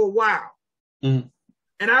for a while. Mm-hmm.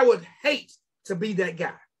 And I would hate to be that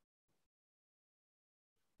guy.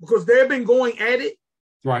 Because they've been going at it.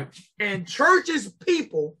 Right. And Church's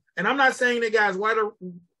people, and I'm not saying that guy's right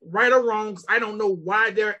or wrong, because I don't know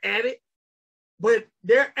why they're at it, but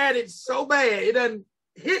they're at it so bad, it doesn't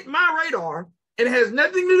hit my radar, and it has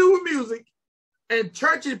nothing to do with music. And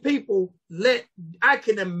Church's people I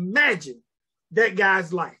can imagine that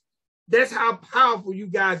guy's life. That's how powerful you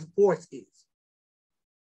guys' voice is.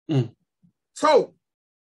 Mm. So,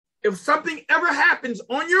 if something ever happens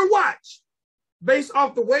on your watch, based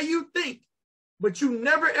off the way you think, but you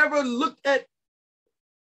never ever look at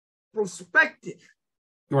perspective.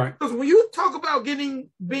 Right. Because when you talk about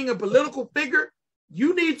being a political figure,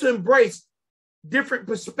 you need to embrace different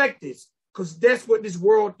perspectives, because that's what this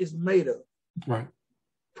world is made of. Right.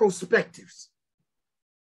 Perspectives.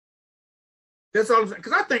 That's all I'm saying.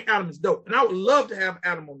 Because I think Adam is dope, and I would love to have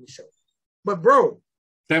Adam on the show. But bro,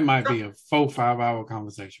 that might be a 4-5 hour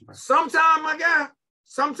conversation, bro. Sometime, my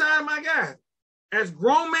guy, as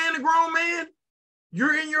grown man to grown man,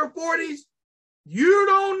 you're in your 40s, you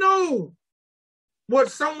don't know what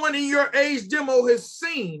someone in your age demo has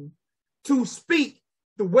seen to speak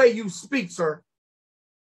the way you speak, sir,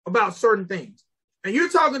 about certain things. And you're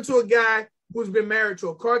talking to a guy who's been married to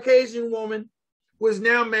a Caucasian woman who is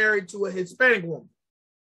now married to a Hispanic woman.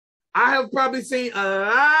 I have probably seen a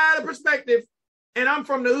lot of perspective, and I'm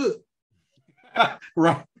from the hood.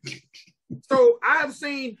 Right. So I have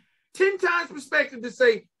seen 10 times perspective to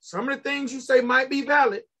say some of the things you say might be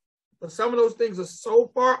valid, but some of those things are so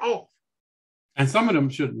far off. And some of them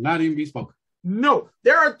should not even be spoken. No,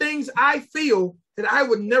 there are things I feel that I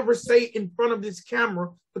would never say in front of this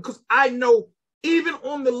camera, because I know even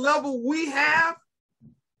on the level we have,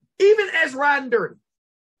 even as riding dirty,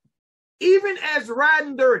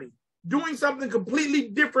 doing something completely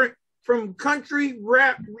different from country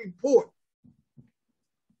rap report,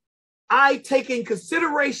 I take in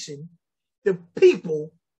consideration the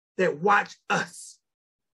people that watch us.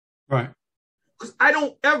 Right. Because I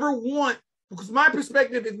don't ever want, because my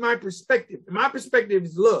perspective is my perspective. And my perspective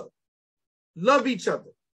is love. Love each other.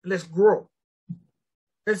 Let's grow.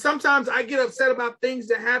 And sometimes I get upset about things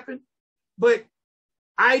that happen, but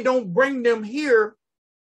I don't bring them here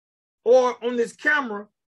or on this camera,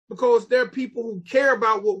 because there are people who care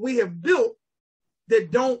about what we have built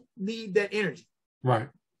that don't need that energy. Right.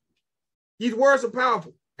 These words are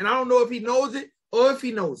powerful. And I don't know if he knows it or if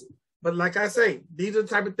he knows it. But like I say, these are the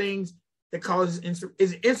type of things that causes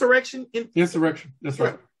insurrection. Insurrection. That's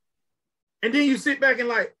right. And then you sit back and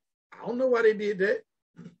like, I don't know why they did that.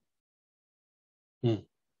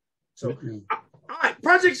 So, all right,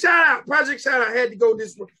 Project Shout Out. I had to go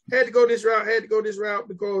this route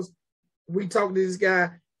because we talked to this guy,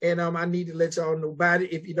 and I need to let y'all know about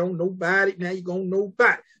it. If you don't know about it, now you're gonna know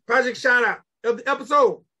about it. Project Shout Out of the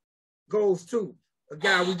episode goes to a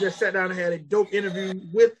guy we just sat down and had a dope interview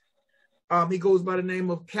with. He goes by the name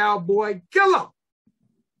of Cowboy Killer. All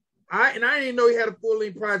right, and I didn't know he had a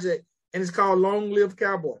full-length project, and it's called Long Live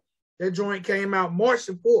Cowboy. That joint came out March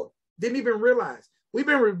the 4th. Didn't even realize. We've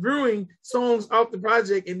been reviewing songs off the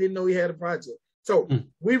project and didn't know he had a project. So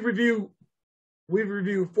we've reviewed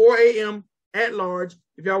 4 a.m. at large.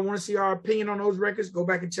 If y'all want to see our opinion on those records, go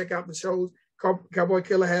back and check out the shows. Cowboy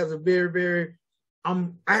Killer has a very, very, I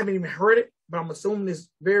haven't even heard it, but I'm assuming it's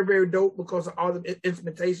very, very dope because of all the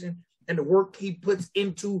instrumentation and the work he puts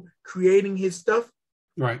into creating his stuff.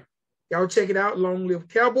 Right. Y'all check it out. Long Live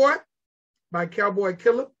Cowboy by Cowboy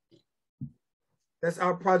Killer. That's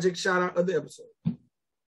our project shout out of the episode.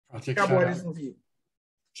 Project Cowboy, shout this one for you.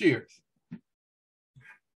 Cheers.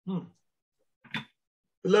 We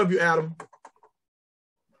love you, Adam.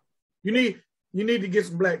 You need to get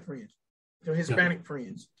some black friends. some Hispanic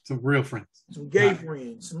friends, some real friends, some gay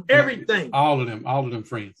friends, some everything. All of them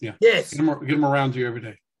friends. Yeah. Yes. Get them around you every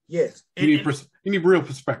day. Yes. You need real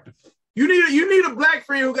perspective. You need a black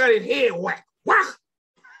friend who got his head whacked. Whack.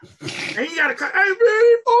 And he got to cut. Hey,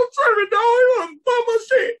 man, don't trim it, dog. You want to bum my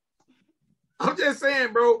shit. I'm just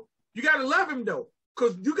saying, bro. You got to love him, though.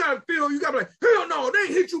 Because you got to feel, you got to be like, hell no, they ain't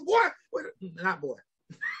hit you, boy. Not boy.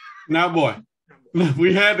 Not boy.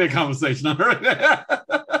 We had that conversation. I heard that.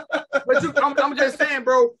 But I'm just saying,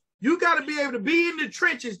 bro, you got to be able to be in the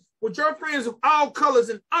trenches with your friends of all colors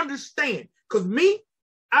and understand. Because me,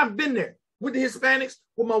 I've been there with the Hispanics,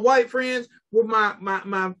 with my white friends, with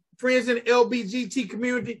my friends in the LBGT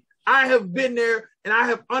community. I have been there and I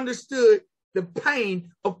have understood the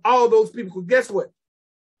pain of all those people. Because guess what?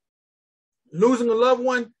 Losing a loved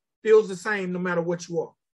one feels the same no matter what you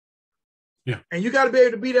are. Yeah. And you got to be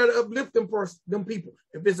able to be there to uplift them people.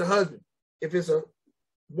 If it's a husband, if it's a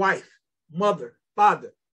wife, mother,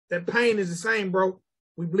 father, that pain is the same, bro.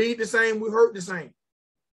 We bleed the same, we hurt the same,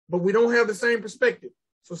 but we don't have the same perspective.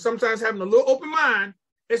 So sometimes having a little open mind,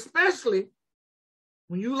 especially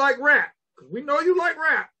when you like rap, because we know you like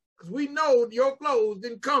rap, because we know your flows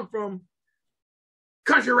didn't come from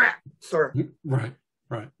country rap, sir. Right.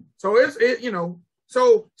 So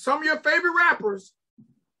so some of your favorite rappers,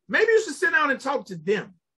 maybe you should sit down and talk to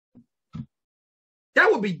them.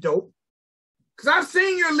 That would be dope. Because I've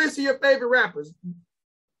seen your list of your favorite rappers.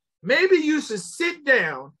 Maybe you should sit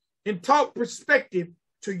down and talk perspective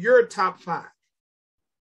to your top 5.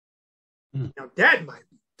 Now that might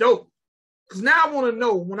be dope. Because now I want to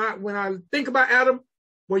know, when I think about Adam,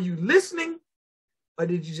 were you listening or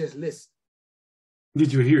did you just listen?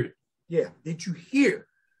 Did you hear it? Yeah, did you hear?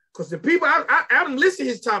 Because the people, Adam listed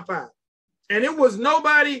his top 5. And it was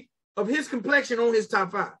nobody of his complexion on his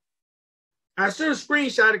top 5. I should have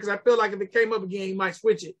screenshot it because I feel like if it came up again, he might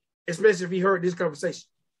switch it, especially if he heard this conversation.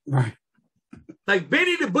 Right. Like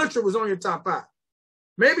Benny the Butcher was on your top 5.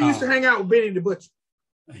 Maybe you should hang out with Benny the Butcher.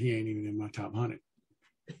 He ain't even in my top 100.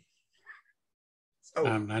 So,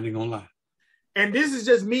 I'm not even gonna lie. And this is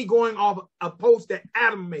just me going off a post that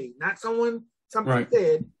Adam made, not something right. he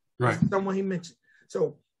said, right? Someone he mentioned.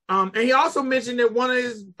 So, and he also mentioned that one of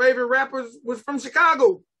his favorite rappers was from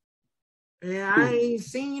Chicago. And I ain't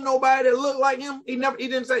seen nobody that looked like him. He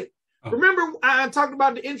didn't say. Oh. Remember, I talked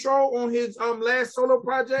about the intro on his last solo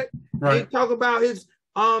project. Right. He talked about his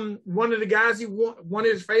one of the guys one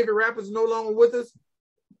of his favorite rappers no longer with us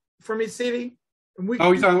from his city. And was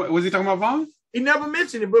he talking about Vaughn? He never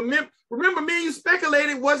mentioned it, but remember, me and you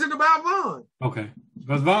speculated it wasn't about Vaughn. Okay,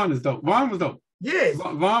 because Vaughn is dope. Vaughn was dope. Yes.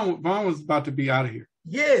 Vaughn was about to be out of here.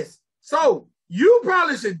 Yes. So you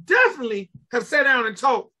probably should definitely have sat down and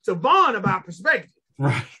talked to Vaughn about perspective.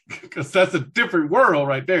 Right, because that's a different world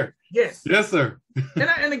right there. Yes. Yes, sir.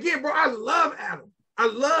 and again, bro, I love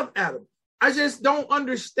Adam. I just don't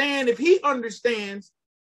understand if he understands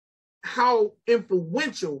how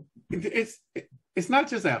influential. It's not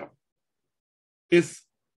just Adam. It's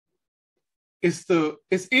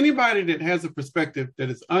anybody that has a perspective that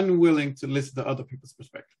is unwilling to listen to other people's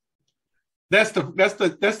perspective. That's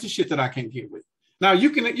the shit that I can't get with. Now you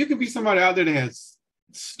can be somebody out there that has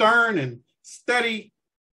stern and steady,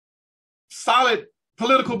 solid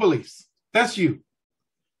political beliefs. That's you.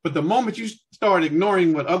 But the moment you start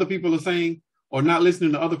ignoring what other people are saying or not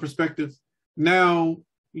listening to other perspectives, now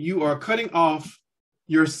you are cutting off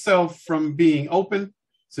yourself from being open.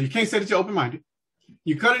 So you can't say that you're open-minded.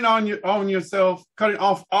 You're cutting on yourself, cutting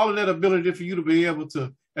off all of that ability for you to be able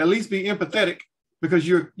to at least be empathetic because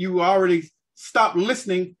you already stopped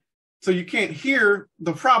listening, so you can't hear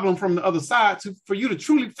the problem from the other side for you to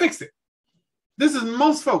truly fix it. This is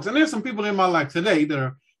most folks, and there's some people in my life today that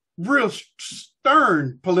are real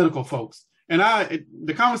stern political folks. And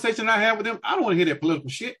the conversation I have with them, I don't want to hear that political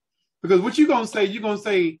shit because what you're gonna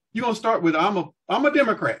start with I'm a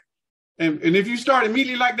Democrat. And if you start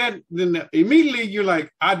immediately like that, then immediately you're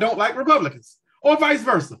like, I don't like Republicans, or vice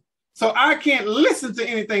versa. So I can't listen to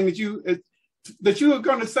anything that you are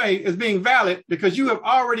going to say as being valid because you have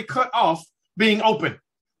already cut off being open.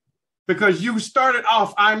 Because you started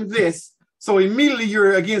off, I'm this, so immediately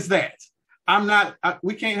you're against that. I'm not.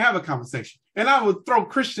 We can't have a conversation. And I would throw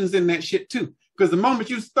Christians in that shit too, because the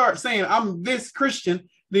moment you start saying I'm this Christian,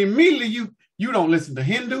 then immediately you don't listen to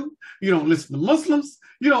Hindu, you don't listen to Muslims.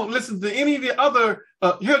 You don't listen to any of the other,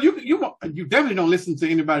 hell, you definitely don't listen to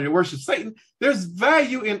anybody that worships Satan. There's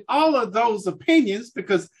value in all of those opinions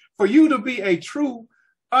because for you to be a true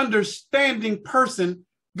understanding person,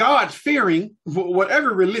 God-fearing,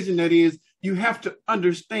 whatever religion that is, you have to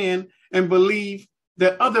understand and believe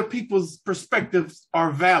that other people's perspectives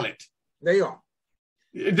are valid. They are.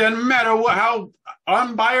 It doesn't matter how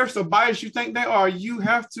unbiased or biased you think they are. You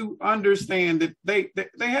have to understand that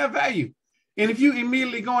they have value. And if you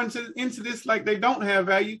immediately go into this like they don't have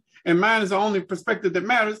value, and mine is the only perspective that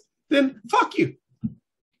matters, then fuck you.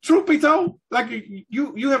 Truth be told, like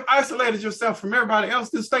you have isolated yourself from everybody else,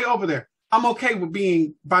 then stay over there. I'm okay with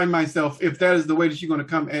being by myself if that is the way that you're going to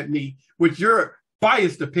come at me with your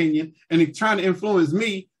biased opinion and trying to influence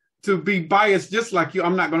me to be biased just like you.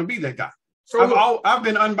 I'm not going to be that guy. So I've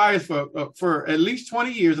been unbiased for at least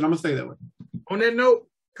 20 years, and I'm going to stay that way. On that note,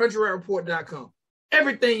 CountryRatReport.com.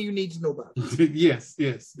 Everything you need to know about it. Yes.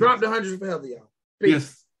 Drop the hundreds for healthy, y'all. Peace.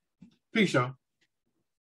 Yes. Peace, y'all.